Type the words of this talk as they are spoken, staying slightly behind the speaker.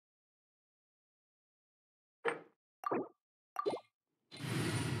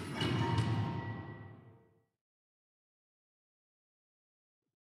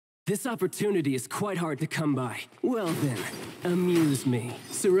This opportunity is quite hard to come by. Well then, amuse me.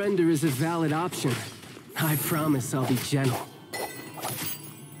 Surrender is a valid option. I promise I'll be gentle.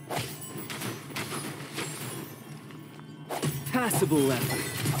 Passable effort.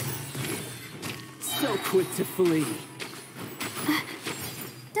 So quick to flee.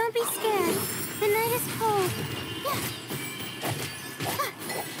 Don't be scared. The night is cold.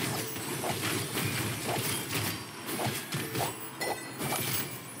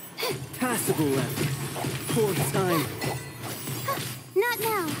 Passable effort. Fourth time. Not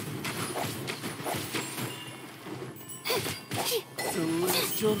now.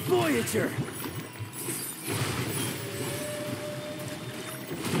 Celestial Voyager!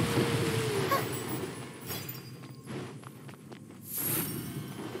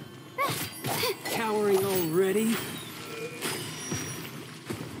 Cowering already?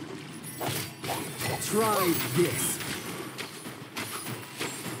 Try this.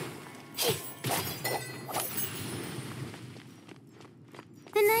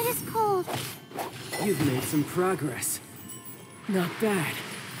 The night is cold. You've made some progress. Not bad.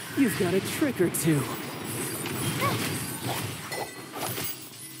 You've got a trick or two.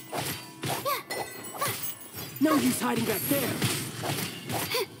 No use hiding back there.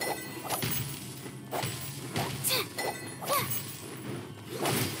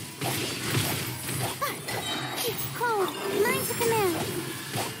 Cold. Line to command.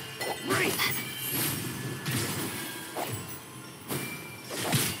 Right.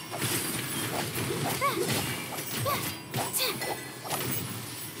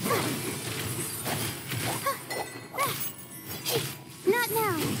 Not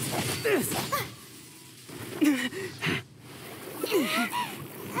now. This.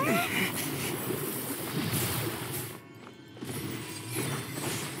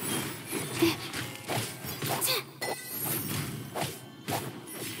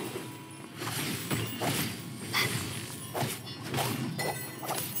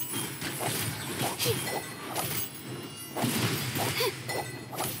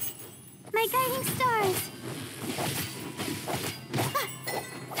 My guiding stars.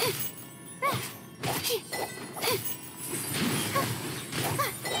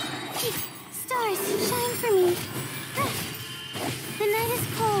 Stars, shine for me. The night is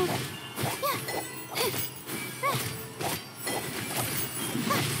cold.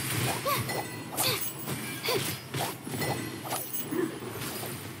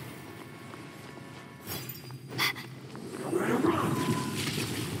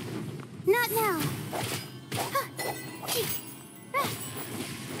 Not now.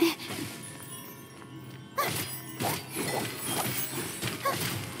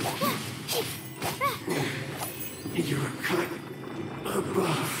 You're cut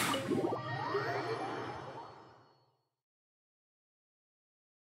above.